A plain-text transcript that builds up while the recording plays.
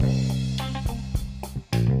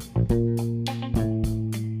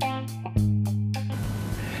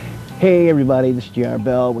Hey everybody, this is JR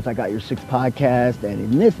Bell with I Got Your Six podcast, and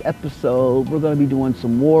in this episode we're going to be doing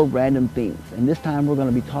some more random things, and this time we're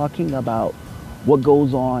going to be talking about what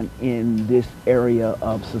goes on in this area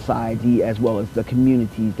of society as well as the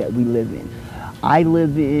communities that we live in. I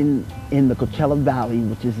live in the Coachella Valley,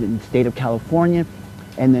 which is in the state of California,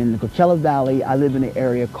 and then in the Coachella Valley I live in an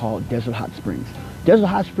area called Desert Hot Springs. Desert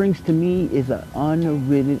Hot Springs to me is an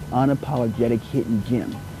unwritten, unapologetic hidden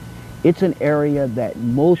gem. It's an area that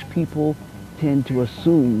most people tend to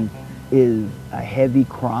assume is a heavy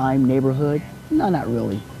crime neighborhood. No, not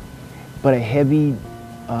really. But a heavy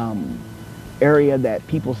area that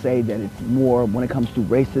people say that it's more when it comes to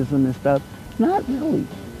racism and stuff. Not really.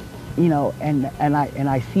 You know, and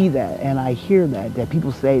I see that and I hear that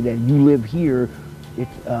people say that you live here,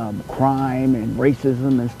 it's crime and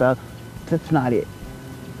racism and stuff. That's not it.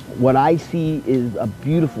 What I see is a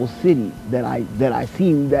beautiful city that I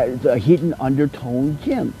see that is a hidden undertone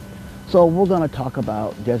gem. So we're going to talk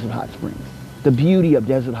about Desert Hot Springs, the beauty of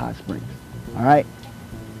Desert Hot Springs. All right.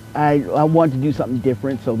 I want to do something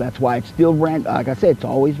different, so that's why it's still random. Like I said, it's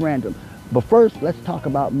always random. But first, let's talk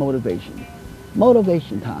about motivation.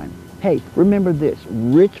 Motivation time. Hey, remember this: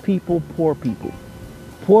 rich people, poor people.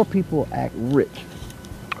 Poor people act rich.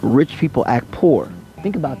 Rich people act poor.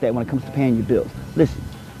 Think about that when it comes to paying your bills. Listen.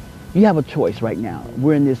 You have a choice right now.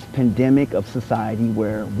 We're in this pandemic of society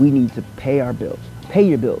where we need to pay our bills. Pay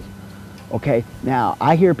your bills, okay? Now,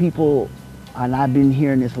 I hear people, and I've been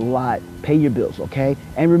hearing this a lot, pay your bills, okay?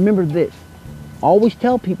 And remember this, always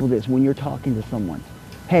tell people this when you're talking to someone.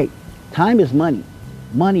 Hey, time is money.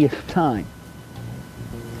 Money is time.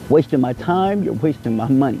 Wasting my time, you're wasting my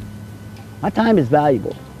money. My time is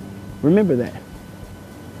valuable. Remember that.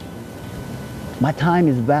 My time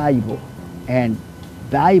is valuable, and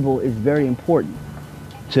valuable is very important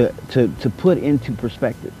to put into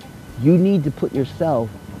perspective. You need to put yourself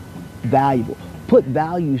valuable. Put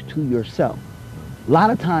values to yourself. A lot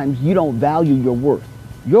of times you don't value your worth.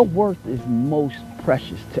 Your worth is most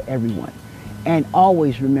precious to everyone. And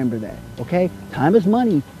always remember that, okay? Time is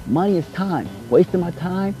money. Money is time. Wasting my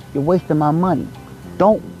time, you're wasting my money.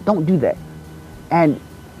 Don't do that. And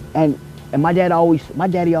my daddy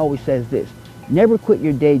always says this: never quit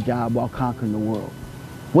your day job while conquering the world.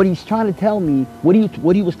 What he's trying to tell me, what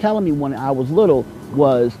he was telling me when I was little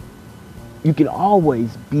was, you can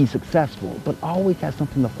always be successful, but always have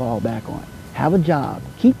something to fall back on. Have a job,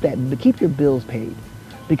 keep your bills paid,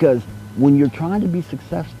 because when you're trying to be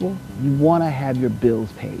successful, you want to have your bills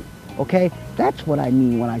paid. Okay, that's what I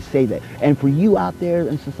mean when I say that. And for you out there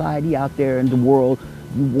in society, out there in the world,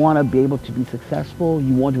 you want to be able to be successful.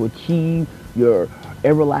 You want to achieve your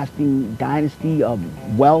everlasting dynasty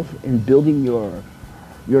of wealth and building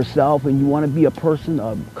yourself, and you want to be a person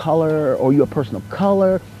of color, or you're a person of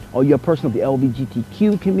color, or you're a person of the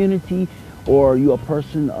LGBTQ community, or you're a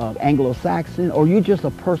person of Anglo-Saxon, or you're just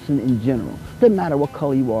a person in general. Doesn't matter what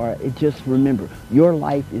color you are. It just remember, your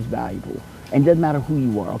life is valuable, and doesn't matter who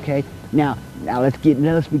you are. Okay. Now let's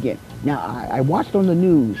begin. Now I watched on the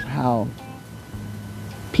news how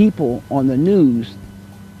people on the news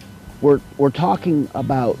were talking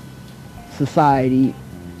about society.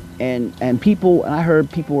 And I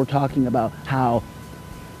heard people were talking about how,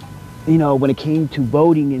 you know, when it came to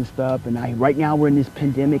voting and stuff, and right now we're in this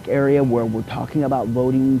pandemic area where we're talking about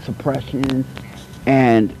voting suppression,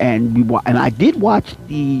 and I did watch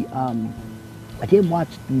the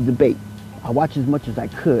debate. I watched as much as I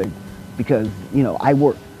could because, you know, I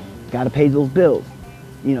work, got to pay those bills,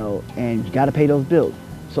 you know, and you got to pay those bills.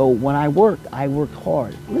 So when I worked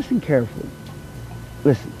hard. Listen carefully.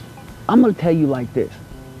 Listen, I'm going to tell you like this.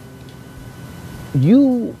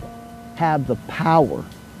 You have the power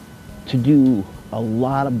to do a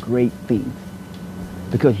lot of great things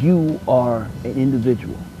because you are an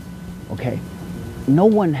individual, okay? No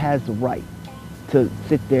one has the right to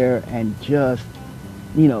sit there and just,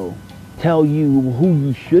 you know, tell you who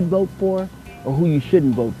you should vote for or who you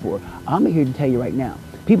shouldn't vote for. I'm here to tell you right now.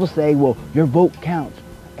 People say, well, your vote counts.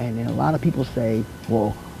 And then a lot of people say,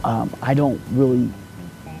 well, I don't really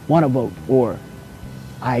want to vote, or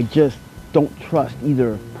I just don't trust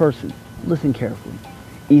either person. Listen carefully.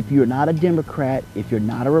 If you're not a Democrat, if you're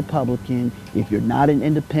not a Republican, if you're not an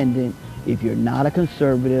independent, if you're not a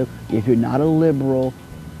conservative, if you're not a liberal,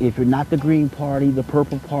 if you're not the Green Party, the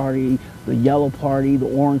Purple Party, the Yellow Party, the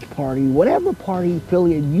Orange Party, whatever party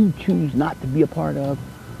affiliate you choose not to be a part of,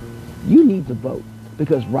 you need to vote.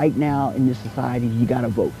 Because right now in this society, you got to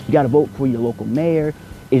vote. You got to vote for your local mayor.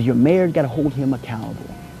 Is your mayor, you got to hold him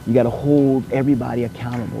accountable. You got to hold everybody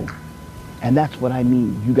accountable. And that's what I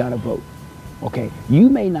mean. You got to vote. Okay. You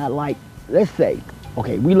may not like, let's say,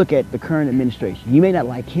 Okay, we look at the current administration. You may not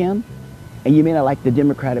like him, and you may not like the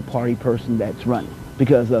Democratic Party person that's running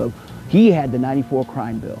because of he had the 94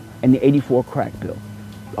 crime bill and the 84 crack bill.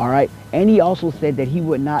 All right, and he also said that he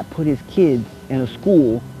would not put his kids in a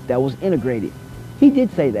school that was integrated. He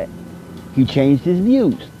did say that. He changed his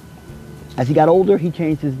views. As he got older, he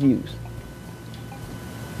changed his views.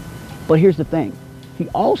 But here's the thing. He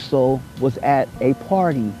also was at a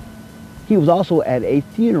party. He was also at a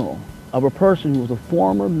funeral of a person who was a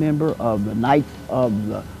former member of the Knights of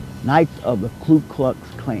the Ku Klux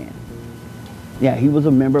Klan. Yeah, he was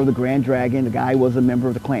a member of the Grand Dragon. The guy was a member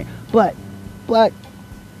of the Klan. But,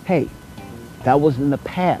 hey, that was in the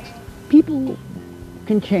past. People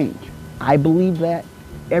can change. I believe that.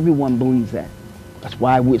 Everyone believes that. That's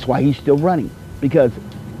why he's still running, because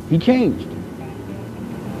he changed.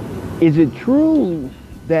 Is it true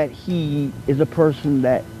that he is a person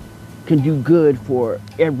that can do good for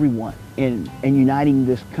everyone in uniting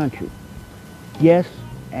this country? Yes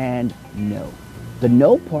and no. The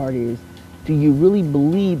no part is, do you really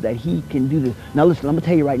believe that he can do this? Now listen, I'm going to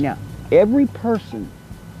tell you right now, every person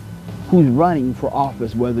who's running for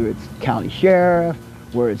office, whether it's county sheriff,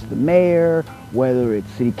 whether it's the mayor, whether it's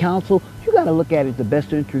city council, you got to look at it the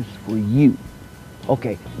best interest for you.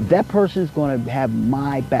 Okay, that person is going to have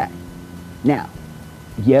my back. Now,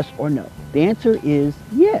 yes or no? The answer is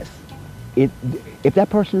yes. If that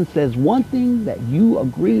person says one thing that you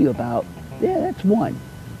agree about, yeah, that's one.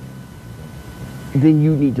 Then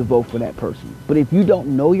you need to vote for that person. But if you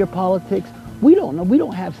don't know your politics, we don't know. We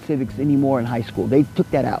don't have civics anymore in high school. They took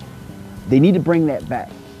that out. They need to bring that back.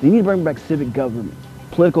 They need to bring back civic government,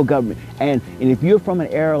 political government. And if you're from an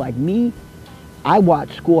era like me, I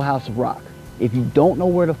watch Schoolhouse of Rock. If you don't know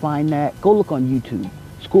where to find that, go look on YouTube,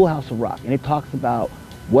 Schoolhouse of Rock. And it talks about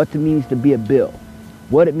what it means to be a bill,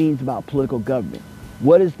 what it means about political government,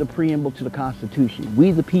 what is the preamble to the Constitution.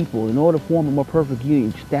 We the people, in order to form a more perfect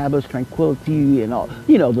union, establish tranquility and all,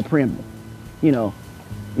 the preamble.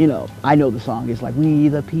 I know the song. It's like, we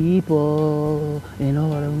the people, in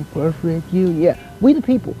order to perfect union. Yeah, we the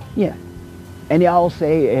people, yeah. And they all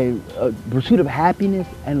say a pursuit of happiness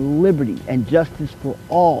and liberty and justice for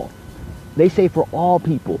all. They say for all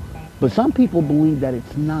people, but some people believe that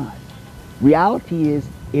it's not. Reality is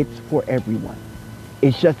it's for everyone.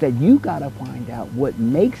 It's just that you gotta find out what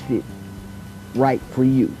makes it right for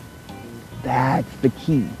you. That's the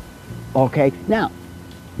key, okay? Now,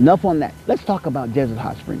 enough on that. Let's talk about Desert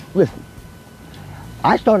Hot Springs. Listen,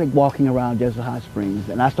 I started walking around Desert Hot Springs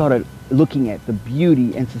and I started looking at the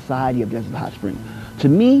beauty and society of Desert Hot Springs. To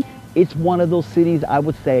me, it's one of those cities, I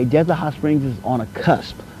would say, Desert Hot Springs is on a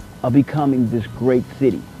cusp of becoming this great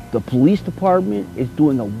city. The police department is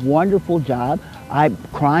doing a wonderful job.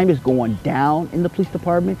 Crime is going down in the police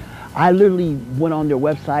department. I literally went on their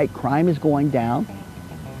website. Crime is going down.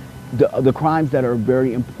 The crimes that are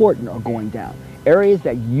very important are going down. Areas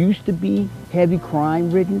that used to be heavy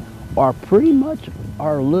crime ridden are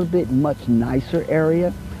a little bit much nicer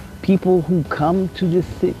area. People who come to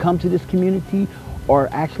this community are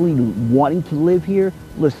actually wanting to live here.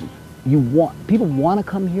 Listen, people want to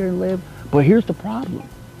come here and live, but here's the problem.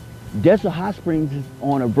 Desert Hot Springs is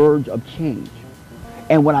on a verge of change.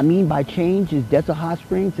 And what I mean by change is Desert Hot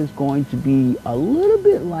Springs is going to be a little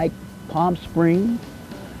bit like Palm Springs.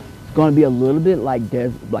 It's going to be a little bit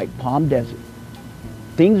like Palm Desert.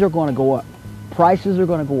 Things are going to go up. Prices are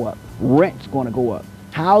going to go up. Rent's going to go up.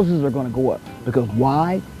 Houses are going to go up. Because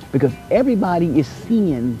why? Because everybody is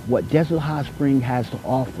seeing what Desert Hot Springs has to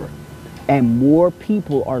offer. And more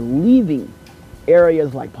people are leaving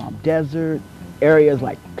areas like Palm Desert, areas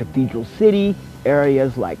like Cathedral City,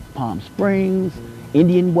 areas like Palm Springs,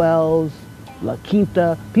 Indian Wells, La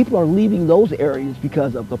Quinta. People are leaving those areas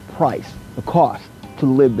because of the price, the cost to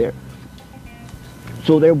live there.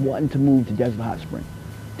 So they're wanting to move to Desert Hot Springs.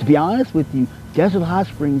 To be honest with you, Desert Hot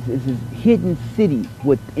Springs is this hidden city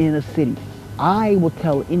within a city. I will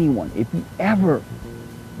tell anyone, if you ever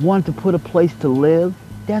want to put a place to live,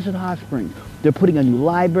 Desert Hot Springs. They're putting a new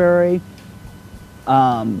library.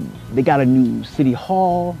 They got a new city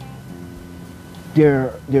hall.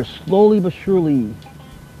 They're slowly but surely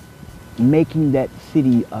making that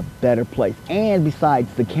city a better place. And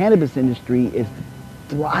besides, the cannabis industry is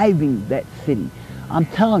thriving that city. I'm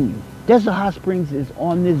telling you, Desert Hot Springs is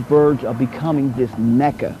on this verge of becoming this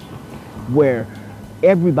mecca where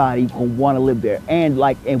everybody will want to live there. And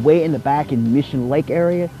way in the back in Mission Lake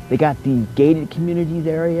area, they got these gated communities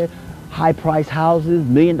area, high price houses, $1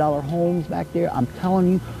 million homes back there. I'm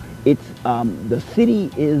telling you, it's the city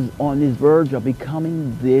is on this verge of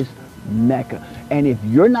becoming this mecca. And if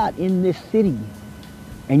you're not in this city,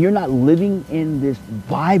 and you're not living in this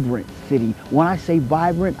vibrant city. When I say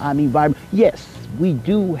vibrant, I mean vibrant. Yes, we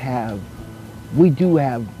do have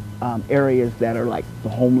areas that are like the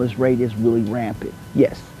homeless rate is really rampant.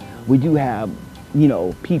 Yes, we do have,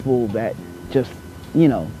 people that just, you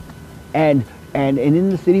know, and in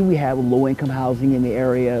the city we have low income housing in the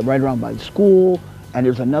area right around by the school, and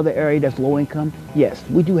there's another area that's low income. Yes,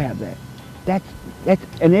 we do have that. That's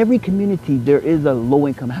in every community there is a low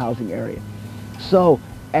income housing area. So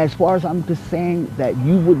as far as I'm just saying that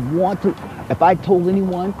you would want to, if I told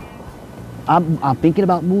anyone I'm thinking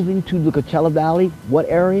about moving to the Coachella Valley, what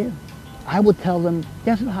area? I would tell them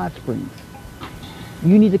Desert Hot Springs.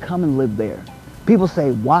 You need to come and live there. People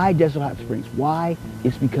say, why Desert Hot Springs? Why?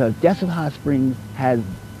 It's because Desert Hot Springs has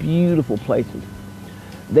beautiful places.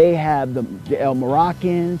 They have the El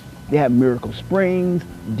Moroccan, they have Miracle Springs,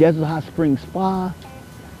 Desert Hot Springs Spa.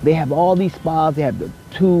 They have all these spas. They have the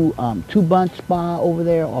Two Bunch Spa over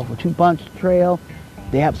there off of Two Bunch Trail.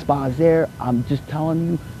 They have spas there. I'm just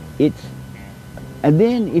telling you, it's. And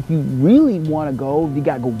then if you really want to go, you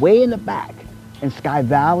got to go way in the back in Sky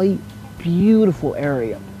Valley. Beautiful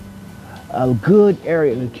area, a good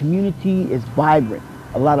area. The community is vibrant.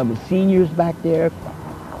 A lot of the seniors back there.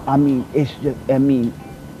 I mean, it's just. I mean,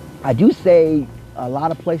 I do say a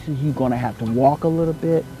lot of places you're going to have to walk a little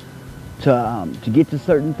bit to get to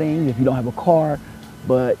certain things if you don't have a car.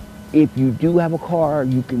 But if you do have a car,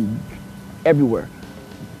 you can everywhere.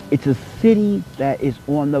 It's a city that is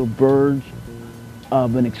on the verge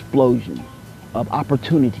of an explosion of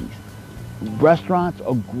opportunities. Restaurants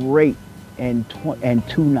are great and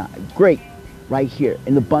great right here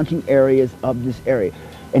in the bunching areas of this area.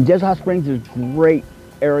 In Desert Hot Springs, there's great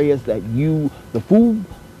areas that the food,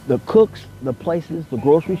 the cooks, the places, the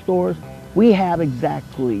grocery stores. We have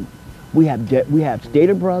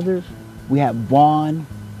Stater Brothers, we have Vaughn,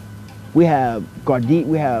 we have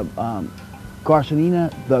Garcelina,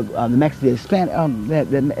 the Mexican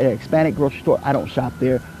the Hispanic grocery store. I don't shop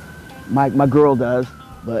there. My girl does,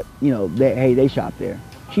 but they shop there.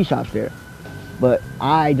 She shops there, but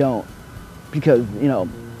I don't because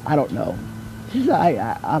I don't know.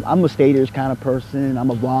 I'm a Stater's kind of person.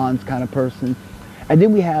 I'm a Vaughn's kind of person, and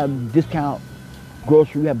then we have discount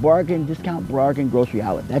grocery. We have discount bargain grocery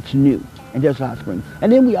outlet. That's new in Desert Hot Springs,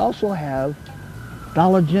 and then we also have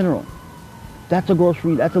Dollar General. That's a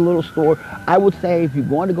grocery, that's a little store. I would say if you're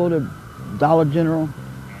going to go to Dollar General,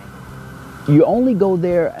 you only go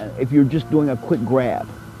there if you're just doing a quick grab.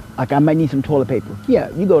 Like I might need some toilet paper. Yeah,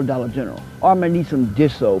 you go to Dollar General. Or I might need some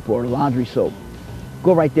dish soap or laundry soap.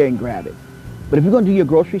 Go right there and grab it. But if you're going to do your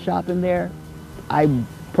grocery shopping there, I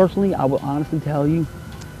will honestly tell you,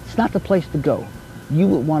 it's not the place to go. You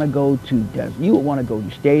would want to go to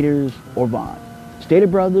Stater's or Vaughn. Stater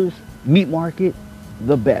Brothers, Meat Market,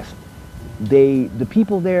 the best. The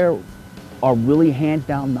people there are really hands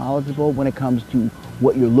down knowledgeable when it comes to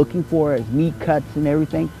what you're looking for as meat cuts and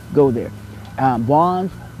everything. Go there.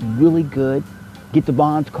 Vaughn's, really good. Get the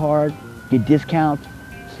Vaughn's card, get discounts,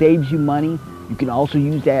 saves you money. You can also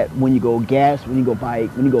use that when you go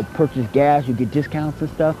purchase gas, you get discounts and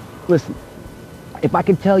stuff. Listen, if I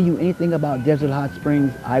can tell you anything about Desert Hot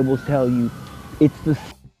Springs, I will tell you it's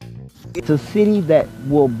a city that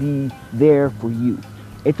will be there for you.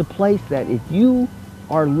 It's a place that if you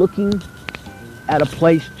are looking at a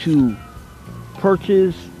place to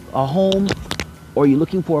purchase a home or you're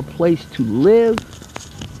looking for a place to live,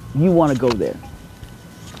 you want to go there.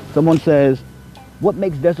 Someone says, what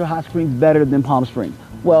makes Desert Hot Springs better than Palm Springs?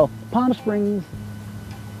 Well, Palm Springs,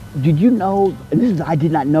 did you know, and I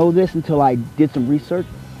did not know this until I did some research.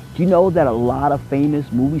 Do you know that a lot of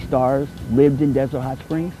famous movie stars lived in Desert Hot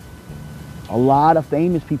Springs? A lot of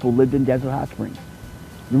famous people lived in Desert Hot Springs.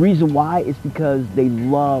 The reason why is because they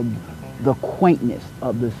loved the quaintness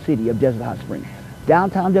of the city of Desert Hot Springs.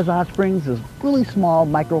 Downtown Desert Hot Springs is really small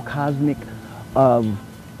microcosmic of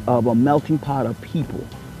a melting pot of people,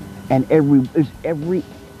 and every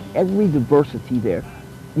diversity there.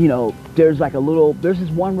 There's this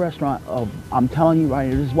one restaurant I'm telling you right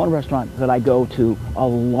here, there's this one restaurant that I go to a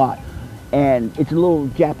lot, and it's a little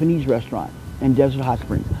Japanese restaurant in Desert Hot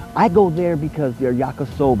Springs. I go there because their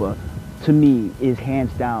yakisoba, to me, is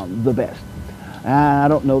hands down the best. I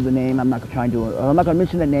don't know the name. I'm not going to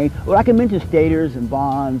mention the name. Well, I can mention Stater's and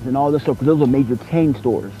Vaughn's and all this stuff because those are major chain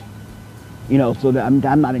stores. So that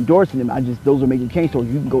I'm not endorsing them. Those are major chain stores.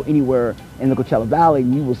 You can go anywhere in the Coachella Valley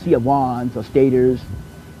and you will see a Vaughn's, a Stater's,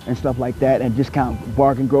 and stuff like that, and discount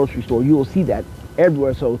bargain grocery store. You will see that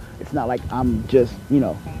everywhere. So it's not like I'm just in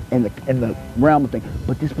the realm of things.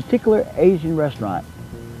 But this particular Asian restaurant,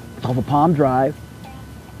 it's off of Palm Drive.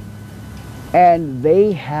 And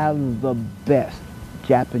they have the best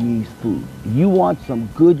Japanese food. You want some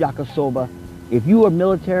good yakisoba. If you are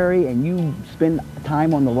military and you spend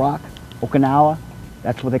time on the Rock, Okinawa,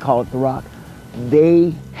 that's what they call it, the Rock,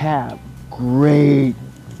 they have great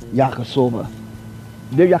yakisoba.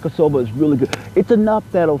 Their yakisoba is really good. It's enough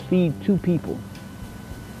that'll feed 2 people.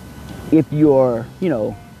 If you're,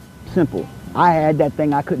 simple. I had that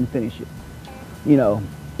thing, I couldn't finish it.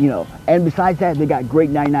 And besides that, they got great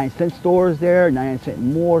 99-cent stores there, 99-cent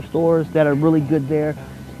more stores that are really good there.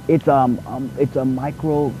 It's a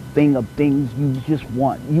micro thing of things you just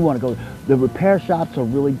want. You want to go. The repair shops are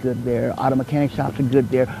really good there. Auto mechanic shops are good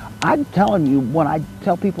there. I'm telling you, when I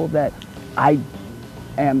tell people that, I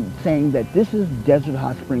am saying that this is Desert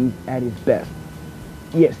Hot Springs at its best.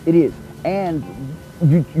 Yes, it is. And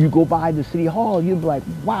you go by the city hall, you'll be like,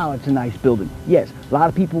 wow, it's a nice building. Yes, a lot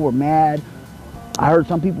of people were mad. I heard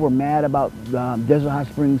some people were mad about Desert Hot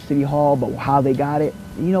Springs City Hall, but how they got it.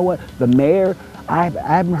 You know what? The mayor, I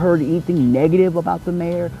haven't heard anything negative about the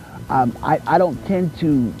mayor. I don't tend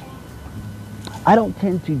to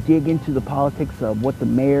dig into the politics of what the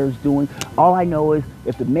mayor's doing. All I know is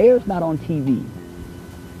if the mayor's not on TV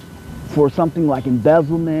for something like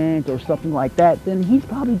embezzlement or something like that, then he's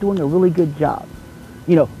probably doing a really good job.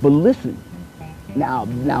 But listen, now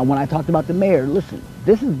when I talked about the mayor, listen,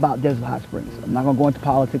 this is about Desert Hot Springs. I'm not going to go into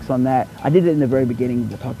politics on that. I did it in the very beginning.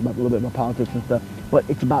 I talked about a little bit about politics and stuff, but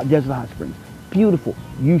it's about Desert Hot Springs. Beautiful.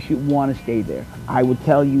 You should want to stay there. I would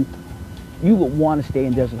tell you, you would want to stay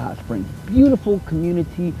in Desert Hot Springs. Beautiful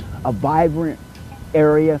community, a vibrant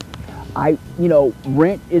area.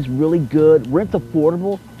 Rent is really good. Rent's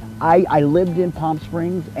affordable. I lived in Palm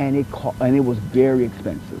Springs and it was very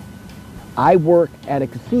expensive. I worked at a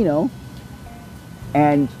casino,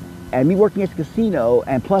 and me working at the casino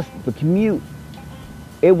and plus the commute,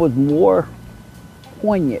 it was more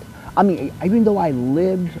poignant. I mean, even though I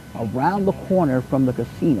lived around the corner from the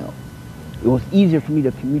casino, it was easier for me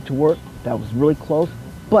to commute to work. That was really close.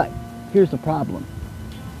 But here's the problem.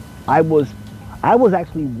 I was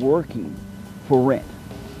actually working for rent.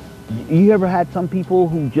 You ever had some people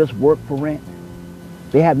who just work for rent?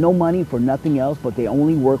 They have no money for nothing else, but they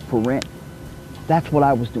only work for rent. That's what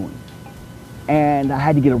I was doing. And I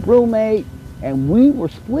had to get a roommate, and we were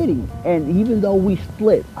splitting. And even though we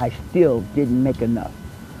split, I still didn't make enough.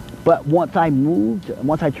 But once I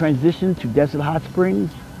transitioned to Desert Hot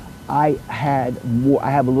Springs, I have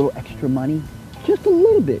a little extra money, just a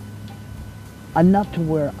little bit, enough to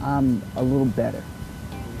where I'm a little better.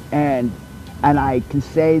 And I can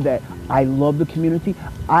say that I love the community.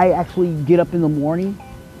 I actually get up in the morning,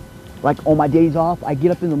 like on my days off, I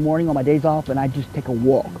get up in the morning on my days off and I just take a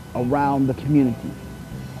walk around the community.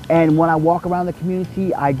 And when I walk around the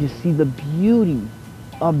community, I just see the beauty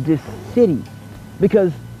of this city,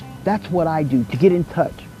 because that's what I do. To get in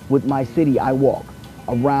touch with my city, I walk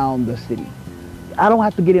around the city. I don't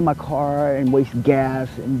have to get in my car and waste gas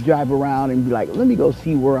and drive around and be like, let me go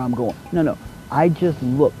see where I'm going. No. I just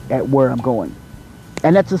look at where I'm going.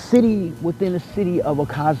 And that's a city within a city of a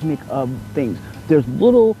cosmic of things. There's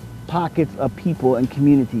little pockets of people and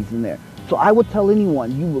communities in there. So I would tell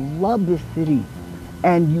anyone, you would love this city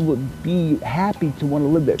and you would be happy to want to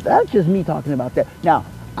live there. That's just me talking about that. Now,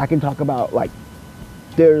 I can talk about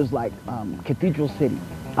there's Cathedral City.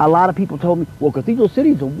 A lot of people told me, well, Cathedral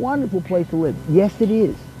City is a wonderful place to live. Yes, it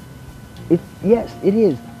is. Yes, it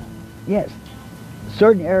is. Yes.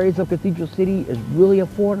 Certain areas of Cathedral City is really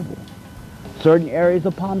affordable. Certain areas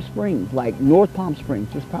of Palm Springs, like North Palm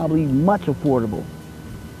Springs, is probably much affordable.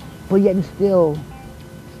 But yet it's still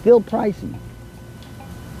pricey.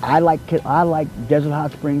 I like Desert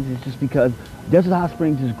Hot Springs is just because Desert Hot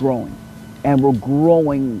Springs is growing. And we're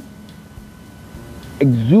growing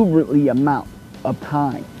exuberantly amount of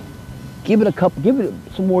time. Give it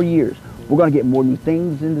some more years. We're going to get more new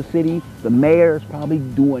things in the city. The mayor is probably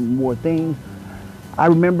doing more things. I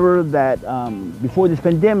remember that before this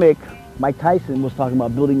pandemic, Mike Tyson was talking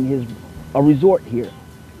about building a resort here.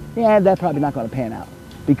 Yeah, that's probably not going to pan out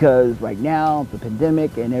because right now, the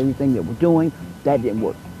pandemic and everything that we're doing, that didn't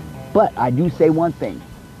work. But I do say one thing.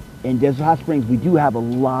 In Desert Hot Springs, we do have a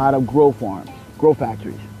lot of grow farms, grow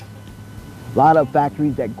factories. A lot of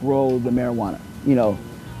factories that grow the marijuana,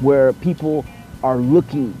 where people are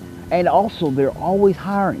looking. And also, they're always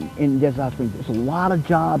hiring in Desert Hot Springs. There's a lot of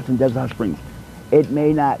jobs in Desert Hot Springs. It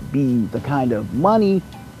may not be the kind of money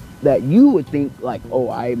that you would think like, oh,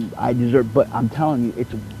 I deserve, but I'm telling you,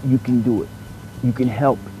 you can do it. You can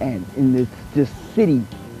help, and in this city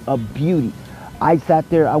of beauty. I sat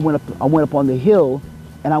there, I went up on the hill,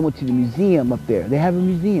 and I went to the museum up there. They have a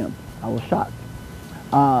museum. I was shocked.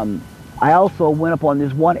 I also went up on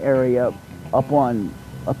this one area up on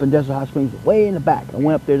up in Desert Hot Springs, way in the back. I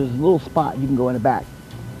went up there. There's a little spot you can go in the back,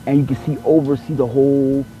 and you can see the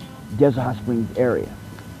whole Desert Hot Springs area.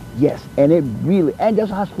 Yes, and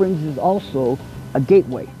Desert Hot Springs is also a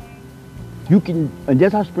gateway. And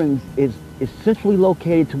Desert Hot Springs is centrally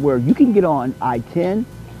located to where you can get on I-10,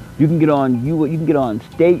 you can get on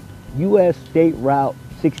U.S. State Route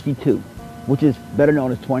 62, which is better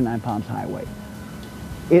known as 29 Palms Highway.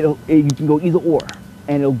 You can go either or,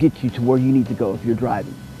 and it'll get you to where you need to go if you're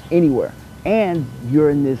driving anywhere. And you're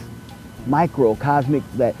in this microcosmic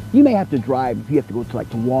that you may have to drive if you have to go to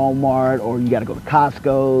to Walmart, or you got to go to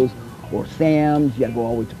Costco's or Sam's. You got to go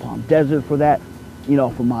all the way to Palm Desert for that,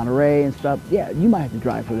 for Monterey and stuff. Yeah, you might have to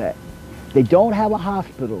drive for that. They don't have a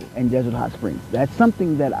hospital in Desert Hot Springs. That's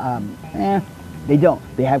something that they don't.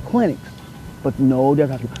 They have clinics, but no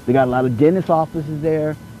Desert Hot Springs. They got a lot of dentist offices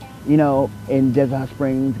there, in Desert Hot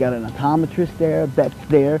Springs. Got an optometrist there that's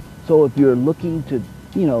there. So if you're looking to,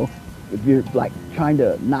 if you're trying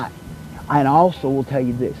to not, and I also will tell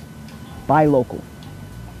you this, buy local.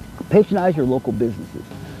 Patronize your local businesses.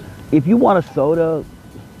 If you want a soda,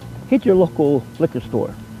 hit your local liquor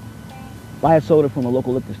store. Buy a soda from a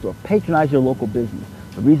local liquor store. Patronize your local business.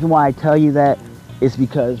 The reason why I tell you that is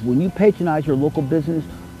because when you patronize your local business,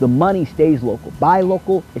 the money stays local. Buy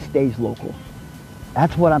local, it stays local.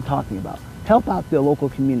 That's what I'm talking about. Help out the local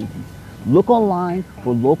communities. Look online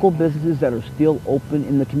for local businesses that are still open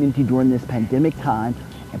in the community during this pandemic time,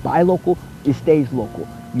 and buy local, it stays local.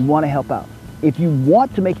 You want to help out. If you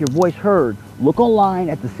want to make your voice heard, look online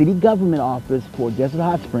at the city government office for Desert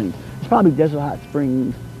Hot Springs. It's probably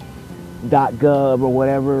deserthotsprings.gov or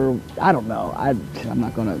whatever. I don't know. I'm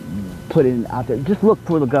not going to put it out there. Just look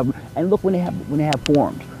for the government and look when they have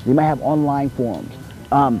forums. They might have online forums.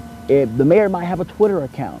 If the mayor might have a Twitter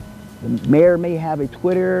account. The mayor may have a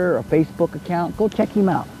Twitter or Facebook account. Go check him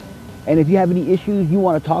out. And if you have any issues, you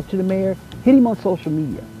want to talk to the mayor, hit him on social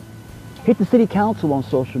media. Hit the city council on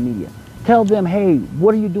social media. Tell them, hey,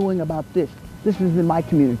 what are you doing about this? This is in my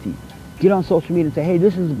community. Get on social media and say, hey,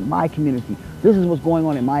 this is my community. This is what's going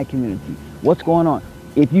on in my community. What's going on?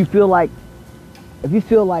 If you feel like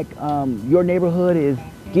your neighborhood is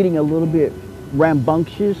getting a little bit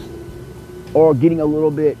rambunctious or getting a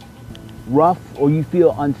little bit rough, or you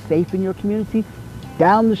feel unsafe in your community,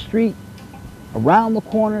 down the street, around the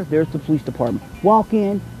corner, there's the police department. Walk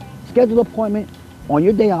in, schedule an appointment on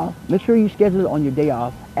your day off. Make sure you schedule it on your day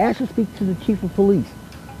off. Ask to speak to the chief of police.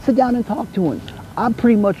 Sit down and talk to him. I'm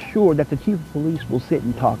pretty much sure that the chief of police will sit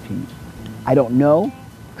and talk to you. I don't know,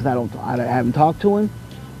 because I haven't talked to him,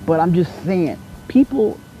 but I'm just saying,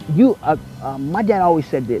 people, my dad always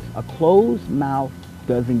said this, a closed mouth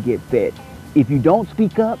doesn't get fed. If you don't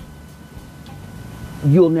speak up,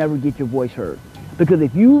 you'll never get your voice heard. Because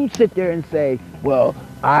if you sit there and say, well,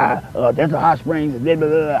 Desert Hot Springs, blah, blah,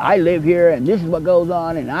 blah, I live here and this is what goes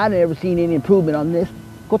on and I've never seen any improvement on this,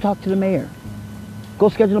 go talk to the mayor. Go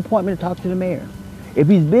schedule an appointment and talk to the mayor. If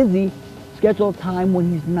he's busy, schedule a time when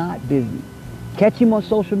he's not busy. Catch him on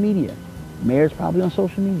social media. Mayor's probably on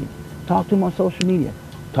social media. Talk to him on social media.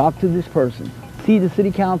 Talk to this person. See the city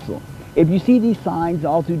council. If you see these signs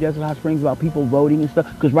all through Desert Hot Springs about people voting and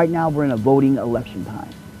stuff, because right now we're in a voting election time.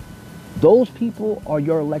 Those people are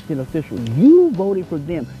your elected officials. You voted for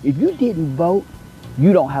them. If you didn't vote,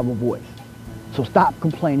 you don't have a voice. So stop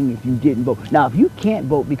complaining if you didn't vote. Now, if you can't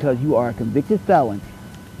vote because you are a convicted felon,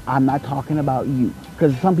 I'm not talking about you.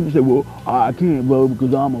 Because some people say, well, I can't vote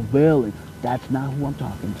because I'm a felon. That's not who I'm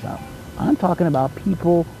talking about. I'm talking about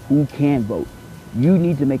people who can vote. You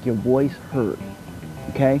need to make your voice heard,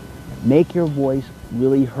 okay? Make your voice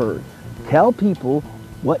really heard. Tell people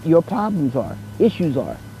what your problems are, issues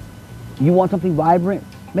are. You want something vibrant?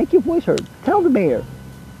 Make your voice heard. Tell the mayor.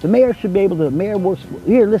 The mayor should be able to, the mayor works for,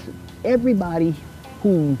 here, listen, everybody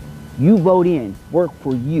who you vote in work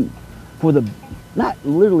for you. For the, not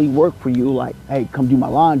literally work for you like, hey, come do my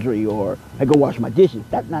laundry or, hey, go wash my dishes.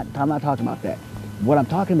 I'm not talking about that. What I'm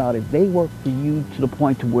talking about is they work for you to the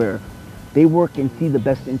point to where they work and see the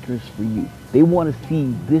best interest for you. They want to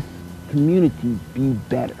see this community be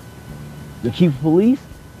better. The chief of police,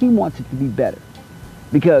 he wants it to be better.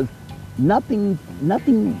 Because nothing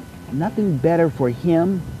better for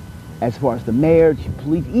him as far as the mayor, chief of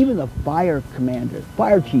police, even the fire commander,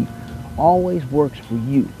 fire chief, always works for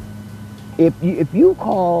you. If you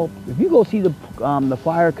go see the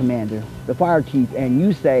fire commander, the fire chief, and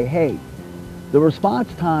you say, hey, the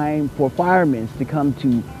response time for firemen to come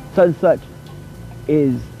to such and such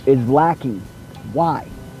is lacking. Why?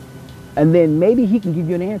 And then maybe he can give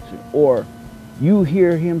you an answer. Or you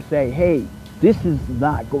hear him say, hey, this is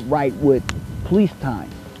not right with police time.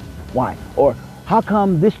 Why? Or how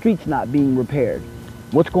come this street's not being repaired?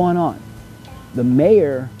 What's going on? The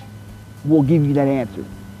mayor will give you that answer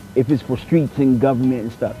if it's for streets and government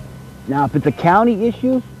and stuff. Now, if it's a county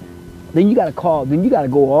issue, then you got to call, then you got to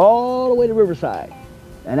go all the way to Riverside,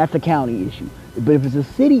 and that's a county issue. But if it's a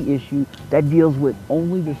city issue that deals with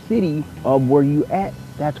only the city of where you at,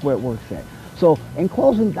 that's where it works at. So in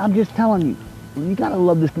closing, I'm just telling you, you got to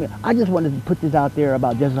love this community. I just wanted to put this out there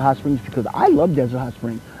about Desert Hot Springs because I love Desert Hot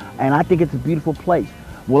Springs, and I think it's a beautiful place.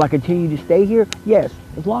 Will I continue to stay here? Yes,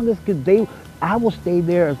 as long as I will stay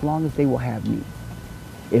there as long as they will have me.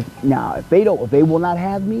 If they will not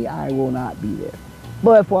have me, I will not be there.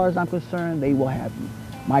 But as far as I'm concerned, they will have me.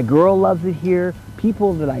 My girl loves it here.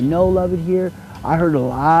 People that I know love it here. I heard a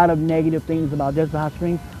lot of negative things about Desert Hot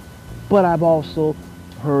Springs, but I've also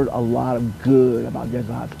heard a lot of good about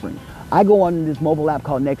Desert Hot Springs. I go on this mobile app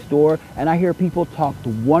called Nextdoor, and I hear people talk to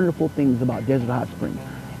wonderful things about Desert Hot Springs.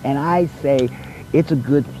 And I say it's a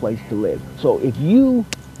good place to live. So if you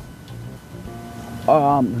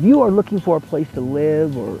are looking for a place to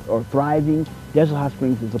live or thriving, Desert Hot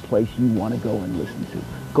Springs is a place you want to go and listen to.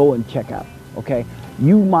 Go and check out, okay?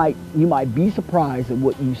 You might be surprised at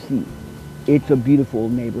what you see. It's a beautiful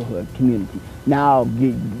neighborhood community. Now,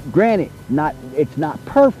 granted, it's not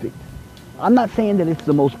perfect. I'm not saying that it's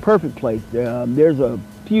the most perfect place. There's a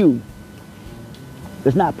few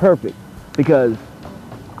that's not perfect because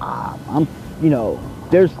I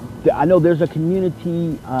know there's a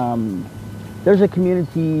community. There's a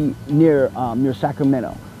community near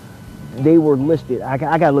Sacramento. They were listed. I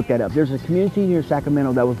gotta look that up. There's a community near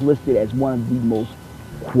Sacramento that was listed as one of the most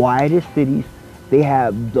quietest cities. They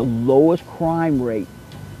have the lowest crime rate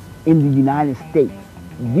in the United States.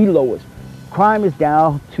 The lowest. Crime is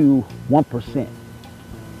down to 1%.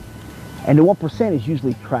 And the 1% is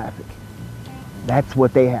usually traffic. That's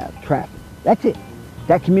what they have, traffic. That's it.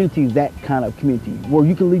 That community is that kind of community where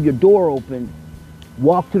you can leave your door open,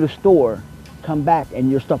 walk to the store, come back,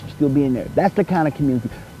 and your stuff will still be in there. That's the kind of community.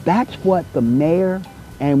 That's what the mayor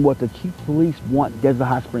and what the chief of police want Desert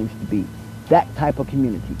Hot Springs to be. That type of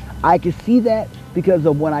community. I can see that because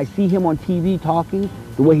of when I see him on TV talking,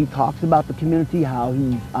 the way he talks about the community, how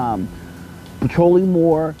he's patrolling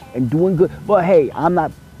more and doing good. But hey, I'm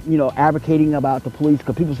not, advocating about the police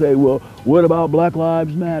because people say, well, what about Black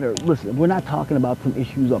Lives Matter? Listen, we're not talking about some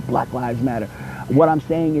issues of Black Lives Matter. What I'm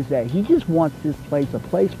saying is that he just wants this place a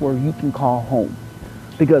place where you can call home.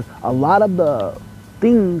 Because a lot of the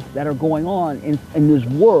things that are going on in this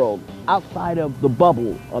world outside of the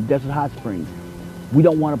bubble of Desert Hot Springs, we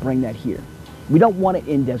don't want to bring that here. We don't want it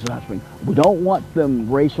in Desert Hot Springs. We don't want them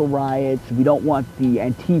racial riots. We don't want the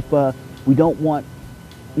Antifa. We don't want,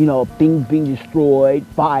 things being destroyed,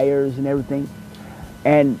 fires and everything.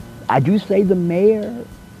 And I do say the mayor,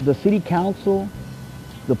 the city council,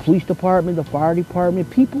 the police department, the fire department,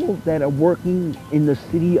 people that are working in the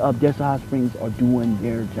city of Desert Hot Springs are doing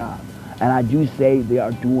their job. And I do say they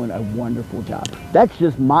are doing a wonderful job. That's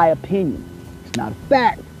just my opinion. It's not a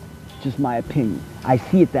fact. It's just my opinion. I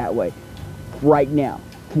see it that way right now,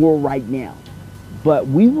 for right now. But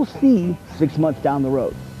we will see 6 months down the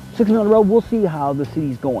road. 6 months down the road, we'll see how the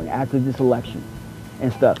city's going after this election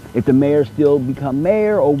and stuff. If the mayor still become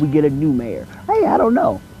mayor or we get a new mayor. Hey, I don't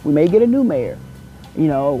know. We may get a new mayor.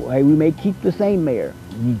 Hey, we may keep the same mayor.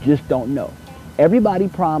 You just don't know. Everybody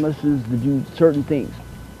promises to do certain things.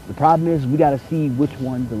 The problem is we got to see which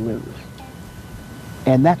one delivers.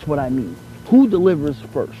 And that's what I mean. Who delivers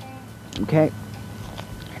first? Okay?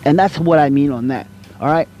 And that's what I mean on that. All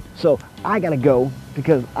right? So I got to go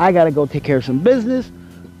because I got to go take care of some business.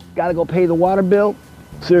 Got to go pay the water bill.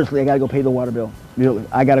 Seriously, I got to go pay the water bill. Really,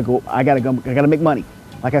 I got to make money.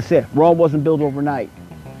 Like I said, Rome wasn't built overnight.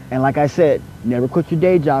 And like I said, never quit your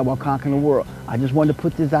day job while conquering the world. I just wanted to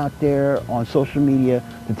put this out there on social media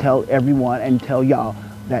to tell everyone and tell y'all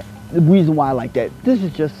that the reason why I like that. This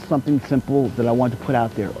is just something simple that I want to put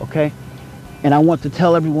out there, okay? And I want to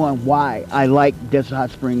tell everyone why I like Desert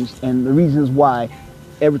Hot Springs and the reasons why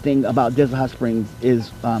everything about Desert Hot Springs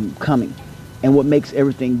is coming and what makes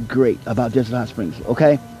everything great about Desert Hot Springs,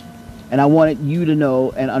 okay? And I wanted you to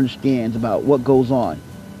know and understand about what goes on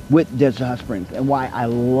with Desert Hot Springs and why I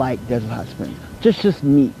like Desert Hot Springs. Just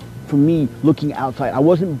me, for me, looking outside. I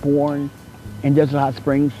wasn't born in Desert Hot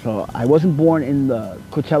Springs, so I wasn't born in the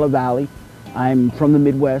Coachella Valley. I'm from the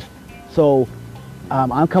Midwest, so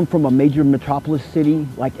I come from a major metropolis city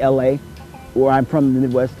like LA, where I'm from the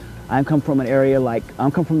Midwest. I come from an area like, I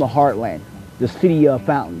come from the heartland, the city of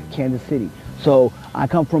Fountain, Kansas City. So I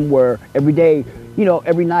come from where every day,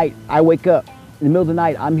 every night I wake up, in the middle of the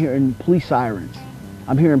night, I'm hearing police sirens.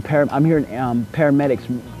 I'm hearing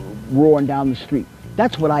paramedics roaring down the street.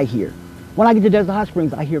 That's what I hear. When I get to Desert Hot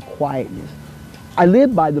Springs, I hear quietness. I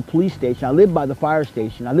live by the police station. I live by the fire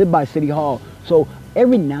station. I live by City Hall. So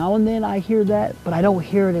every now and then I hear that, but I don't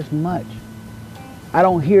hear it as much. I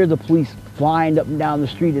don't hear the police flying up and down the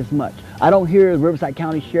street as much. I don't hear the Riverside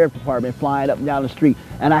County Sheriff Department flying up and down the street.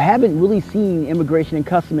 And I haven't really seen Immigration and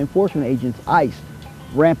Customs Enforcement agents, ICE,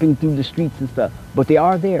 ramping through the streets and stuff. But they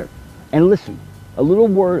are there. And listen, a little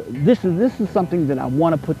word, this is something that I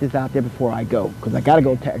want to put this out there before I go. Because I got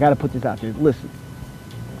to put this out there. Listen,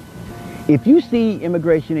 if you see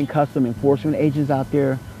Immigration and Customs Enforcement agents out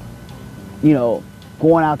there, you know,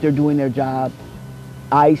 going out there doing their job,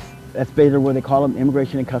 ICE, that's basically what they call them,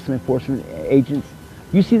 Immigration and Customs Enforcement agents.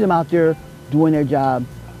 You see them out there doing their job,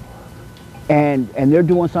 and they're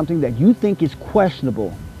doing something that you think is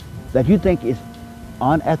questionable, that you think is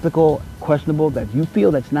unethical, questionable, that you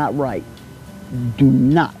feel that's not right. Do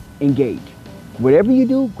not engage. Whatever you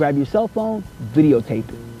do, grab your cell phone, videotape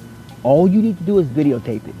it. All you need to do is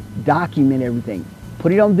videotape it. Document everything.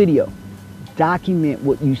 Put it on video. Document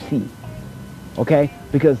what you see. Okay?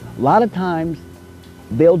 Because a lot of times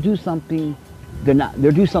they'll do something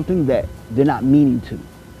they'll do something that they're not meaning to.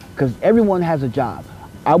 Because everyone has a job.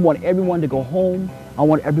 I want everyone to go home. I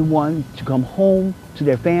want everyone to come home to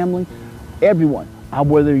their family. Everyone.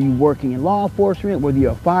 Whether you're working in law enforcement, whether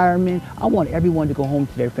you're a fireman, I want everyone to go home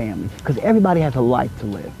to their family. Because everybody has a life to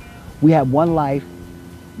live. We have one life.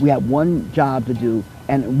 We have one job to do.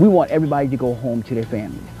 And we want everybody to go home to their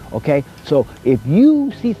families. Okay? So if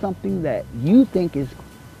you see something that you think is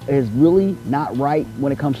really not right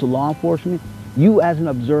when it comes to law enforcement, you as an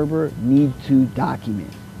observer need to document.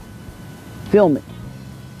 Film it.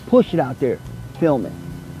 Push it out there. Film it.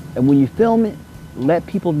 And when you film it, let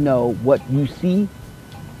people know what you see.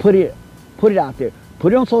 Put it out there.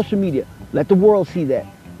 Put it on social media. Let the world see that.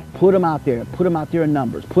 Put them out there. Put them out there in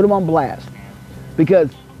numbers. Put them on blast. Because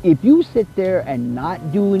if you sit there and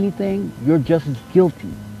not do anything, you're just as guilty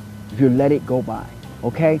if you let it go by.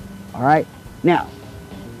 Okay? All right? Now,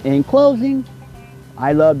 in closing,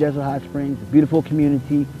 I love Desert Hot Springs, a beautiful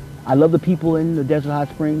community. I love the people in the Desert Hot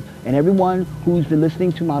Springs, and everyone who's been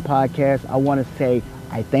listening to my podcast. I want to say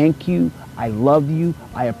I thank you. I love you.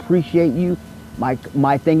 I appreciate you.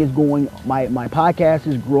 My thing is going, my podcast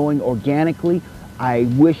is growing organically. I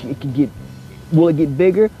wish it could will it get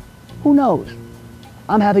bigger? Who knows?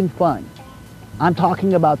 I'm having fun. I'm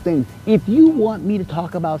talking about things. If you want me to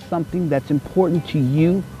talk about something that's important to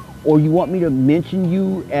you, or you want me to mention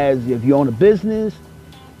you as if you own a business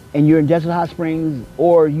and you're in Desert Hot Springs,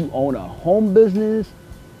 or you own a home business,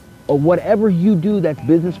 or whatever you do that's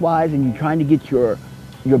business-wise and you're trying to get your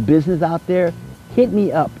business out there, hit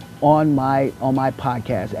me up on my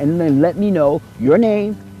podcast and then let me know your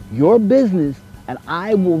name, your business, and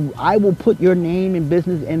I will put your name and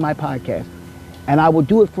business in my podcast. And I will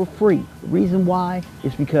do it for free. The reason why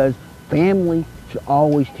is because family should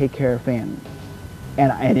always take care of family.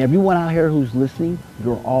 And everyone out here who's listening,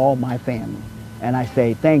 you're all my family. And I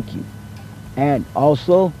say thank you. And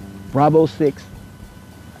also, Bravo 6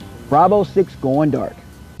 going dark.